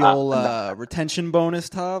not. Is that the old retention bonus,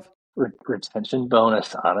 Tav? Retention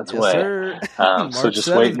bonus on its way. Sir. So just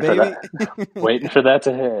 7th, waiting for that, waiting for that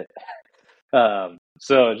to hit.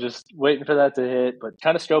 So just waiting for that to hit, but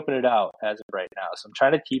kind of scoping it out as of right now. So I'm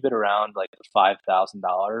trying to keep it around like the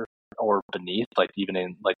 $5,000 or beneath, like even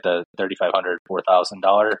in like the $3,500,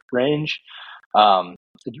 $4,000 range.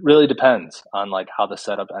 It really depends on like how the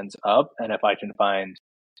setup ends up, and if I can find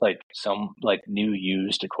like some like new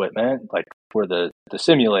used equipment, like for the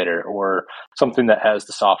simulator or something that has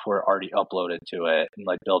the software already uploaded to it, and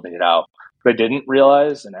like building it out. But I didn't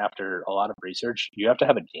realize, and after a lot of research, you have to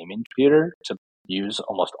have a gaming computer to use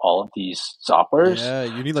almost all of these softwares. Yeah,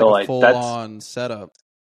 you need like a full-on setup.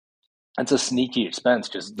 It's a sneaky expense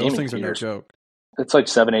because those things are no joke. It's like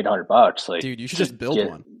 $700-800. Like, dude, you should just build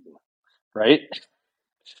one, right?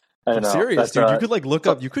 I'm serious, dude. You could like look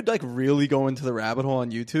up. You could like really go into the rabbit hole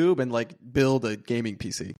on YouTube and like build a gaming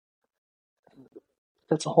PC.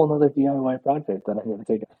 That's a whole other DIY project that I'm going to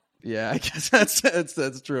take. Yeah, I guess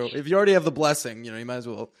that's true. If you already have the blessing, you might as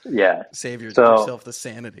well save yourself the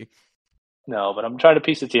sanity. No, but I'm trying to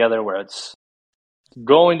piece it together where it's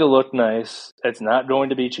going to look nice. It's not going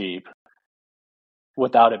to be cheap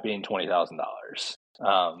without it being $20,000.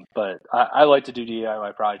 But I like to do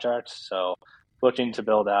DIY projects, so looking to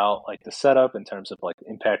build out like the setup in terms of like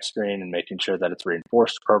impact screen and making sure that it's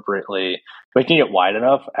reinforced appropriately, making it wide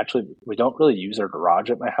enough. Actually, we don't really use our garage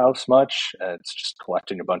at my house much. It's just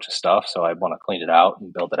collecting a bunch of stuff, so I want to clean it out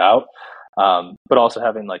and build it out. But also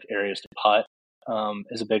having like areas to putt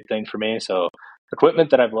is a big thing for me. So equipment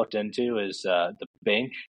that I've looked into is the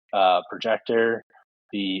bank projector.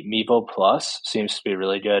 The Mevo Plus seems to be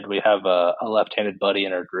really good. We have a left-handed buddy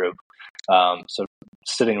in our group. So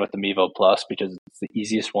sitting with the Mevo Plus because it's the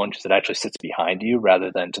easiest one because it actually sits behind you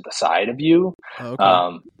rather than to the side of you.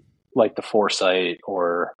 Okay. Like the Foresight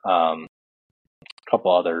or a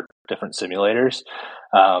couple other different simulators.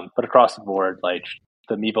 But across the board, like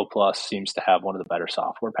the Mevo Plus seems to have one of the better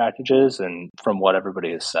software packages. And from what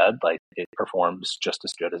everybody has said, like it performs just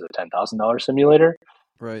as good as a $10,000 simulator.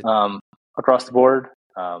 Right. Across the board.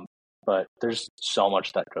 But there's so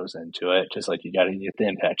much that goes into it. Just like you got to get the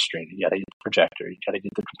impact screen, you got to get the projector, you got to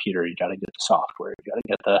get the computer, you got to get the software, you got to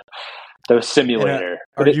get the simulator.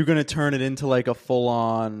 Are you going to turn it into like a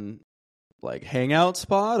full-on like hangout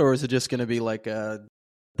spot, or is it just going to be like a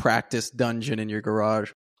practice dungeon in your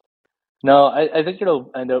garage. No, I think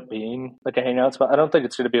it'll end up being like a hangout spot. I don't think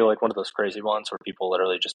it's going to be like one of those crazy ones where people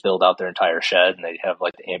literally just build out their entire shed and they have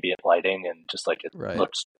like the ambient lighting and just like it Right.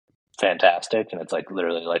 looks fantastic and it's like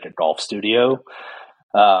literally like a golf studio.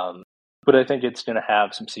 Um, but I think it's going to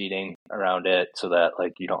have some seating around it so that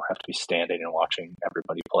like you don't have to be standing and watching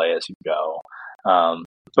everybody play as you go.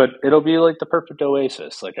 But it'll be like the perfect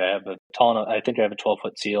oasis. Like I think I have a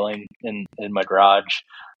 12-foot ceiling in my garage.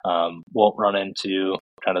 Won't run into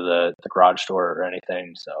kind of the garage door or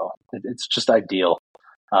anything. So it's just ideal.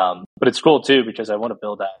 But it's cool too, because I want to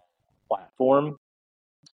build that platform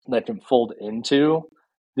that can fold into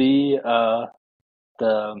the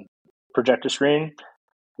projector screen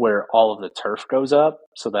where all of the turf goes up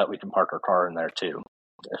so that we can park our car in there too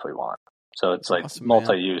if we want. So it's like Awesome,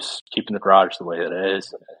 multi-use, keeping the garage the way that it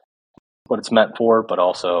is, what it's meant for, but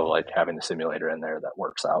also like having the simulator in there that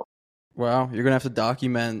works out. Wow, you're gonna have to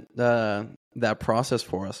document that process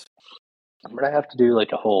for us. I'm gonna have to do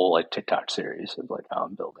like a whole like TikTok series of like how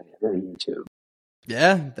I'm building it or YouTube.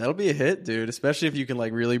 Yeah, that'll be a hit, dude. Especially if you can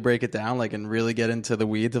like really break it down, like, and really get into the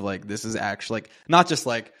weeds of like this is actually like not just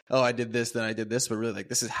like, oh, I did this, then I did this, but really like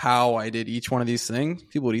this is how I did each one of these things.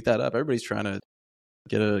 People would eat that up. Everybody's trying to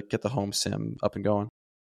get the home sim up and going.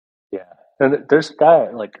 Yeah. And there's a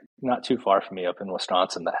guy like not too far from me up in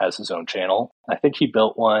Wisconsin that has his own channel. I think he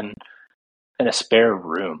built one in a spare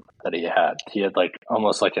room that he had. He had like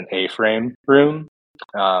almost like an A-frame room,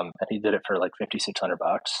 and he did it for like $5,600.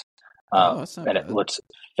 That's not And bad. it looks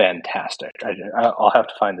fantastic. I'll have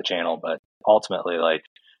to find the channel, but ultimately, like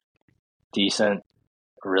decent,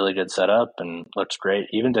 really good setup, and looks great.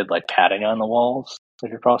 Even did like padding on the walls,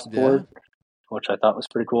 like across the board, which I thought was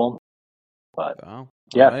pretty cool. But wow,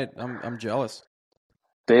 yeah, all right. I'm jealous.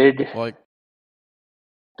 big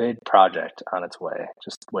project on its way.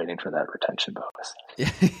 Just waiting for that retention bonus.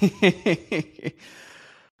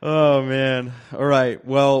 Oh man. All right.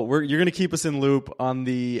 Well, you're going to keep us in loop on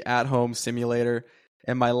the at-home simulator.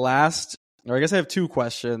 And my last, or I guess I have two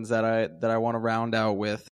questions that I want to round out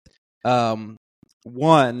with.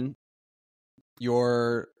 One,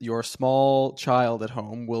 your small child at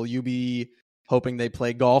home, will you be hoping they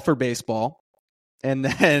play golf or baseball? And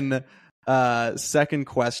then second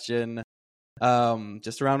question,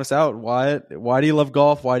 just to round us out, why do you love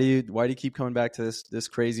golf? Why do you keep coming back to this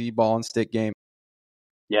crazy ball and stick game?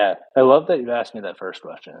 Yeah, I love that you asked me that first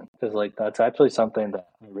question because, like, that's actually something that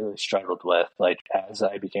I really struggled with, like, as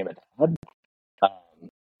I became a dad.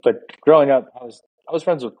 But growing up, I was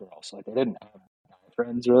friends with girls. Like, I didn't have guy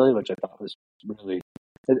friends really, which I thought was really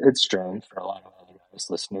it's strange for a lot of other guys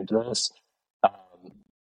listening to this.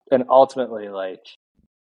 And ultimately, like,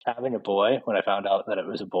 having a boy, when I found out that it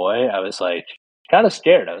was a boy, I was like kind of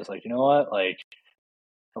scared. I was like, you know what, like,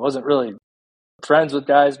 I wasn't really friends with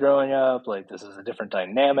guys growing up. Like this is a different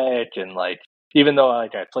dynamic, and like even though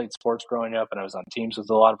like I played sports growing up and I was on teams with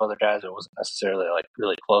a lot of other guys, I wasn't necessarily like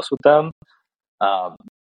really close with them.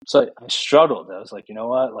 So I struggled. I was like, you know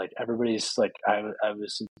what? Like everybody's like I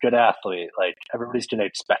was a good athlete. Like everybody's gonna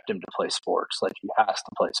expect him to play sports. Like he has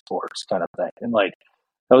to play sports, kind of thing. And like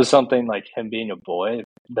that was something like him being a boy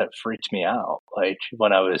that freaked me out. Like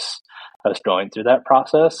when I was going through that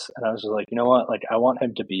process, and I was just like, you know what? Like I want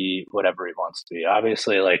him to be whatever he wants to be.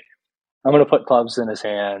 Obviously, like I'm going to put clubs in his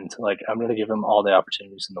hand. Like I'm going to give him all the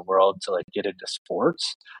opportunities in the world to like get into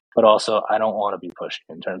sports, but also I don't want to be pushing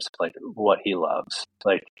in terms of like what he loves.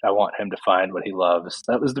 Like I want him to find what he loves.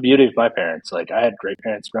 That was the beauty of my parents. Like I had great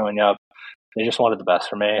parents growing up. They just wanted the best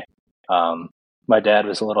for me. My dad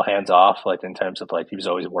was a little hands off, like in terms of like he was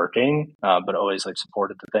always working, but always like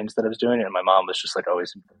supported the things that I was doing. And my mom was just like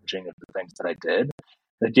always encouraging of the things that I did.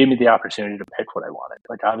 It gave me the opportunity to pick what I wanted.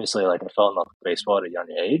 Like obviously, like I fell in love with baseball at a young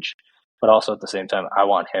age, but also at the same time, I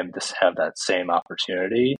want him to have that same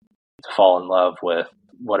opportunity to fall in love with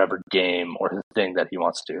whatever game or the thing that he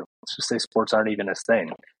wants to do. Let's just say sports aren't even his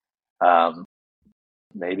thing.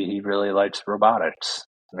 Maybe he really likes robotics.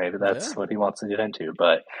 Maybe that's what he wants to get into.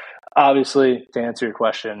 But obviously, to answer your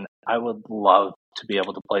question, I would love to be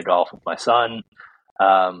able to play golf with my son.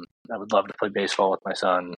 I would love to play baseball with my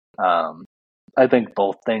son. I think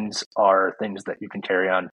both things are things that you can carry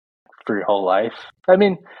on for your whole life. I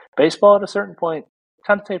mean, baseball at a certain point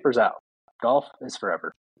kind of tapers out. Golf is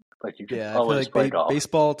forever. Like you can always play golf.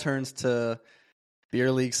 Baseball turns to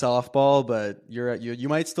beer league softball, but you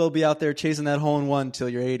might still be out there chasing that hole in one till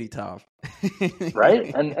you're 80, Tom.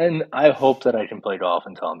 Right? And I hope that I can play golf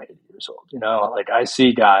until I'm 80 years old. You know, like I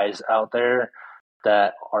see guys out there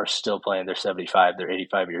that are still playing. They're 75, they're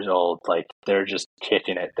 85 years old. Like they're just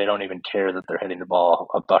kicking it. They don't even care that they're hitting the ball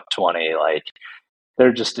a buck 20. Like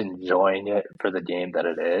they're just enjoying it for the game that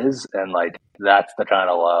it is. And like, that's the kind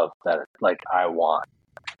of love that like I want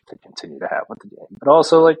to continue to have with the game. But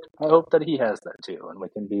also like, I hope that he has that too. And we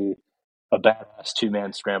can be a badass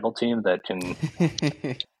 2-man scramble team that can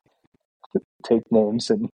take names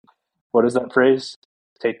and what is that phrase?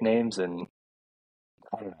 Take names and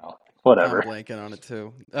I don't know, whatever. I'm blanking on it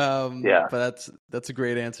too. Yeah. But that's a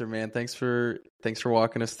great answer, man. Thanks for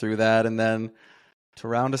walking us through that. And then to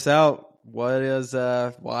round us out,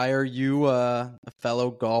 why are you a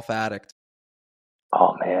fellow golf addict?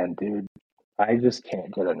 Oh man, dude, I just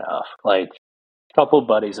can't get enough. Like a couple of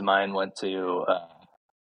buddies of mine went to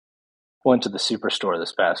the superstore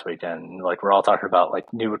this past weekend. Like we're all talking about like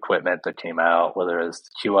new equipment that came out, whether it's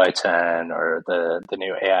QI10 or the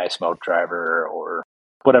new AI smoke driver or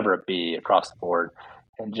whatever it be across the board,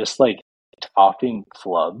 and just like talking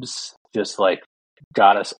clubs just like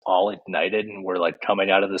got us all ignited, and we're like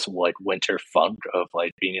coming out of this like winter funk of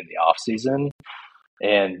like being in the off season.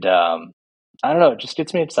 And I don't know, it just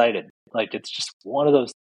gets me excited. Like it's just one of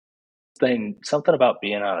those things, something about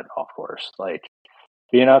being on a golf course, like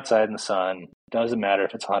being outside in the sun, doesn't matter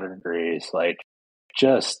if it's 100 degrees, like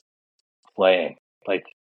just playing. Like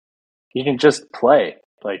you can just play.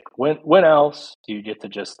 Like when else do you get to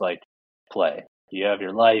just like play? You have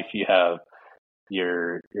your life, you have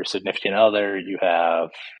your significant other, you have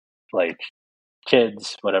like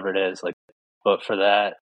kids, whatever it is, like, but for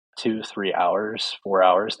that 2-3 hours, 4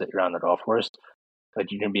 hours that you're on the golf course,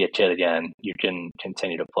 like you can be a kid again, you can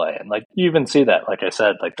continue to play. And like you even see that, like I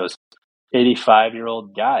said, like those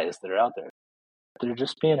 85-year-old guys that are out there, they're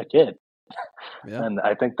just being a kid. Yeah. And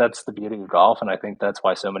I think that's the beauty of golf, and I think that's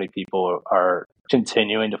why so many people are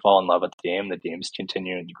continuing to fall in love with the game. The game's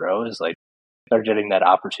continuing to grow, is like they're getting that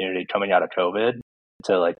opportunity coming out of COVID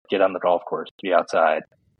to like get on the golf course, be outside,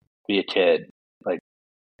 be a kid, like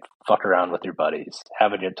fuck around with your buddies,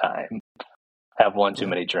 have a good time, have one too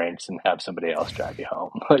many drinks, and have somebody else drive you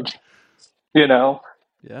home. Like, you know?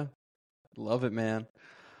 Yeah. Love it, man.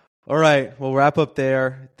 All right, we'll wrap up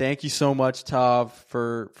there. Thank you so much, Tav,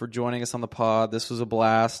 for joining us on the pod. This was a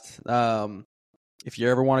blast. If you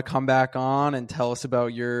ever want to come back on and tell us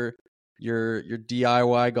about your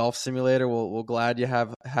DIY golf simulator, we'll glad you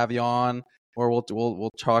have you on, or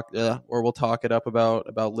we'll talk it up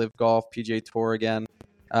about Live Golf PGA Tour again.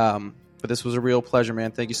 But this was a real pleasure,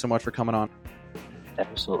 man. Thank you so much for coming on.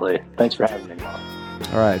 Absolutely. Thanks for having me on.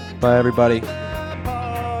 All right, bye everybody.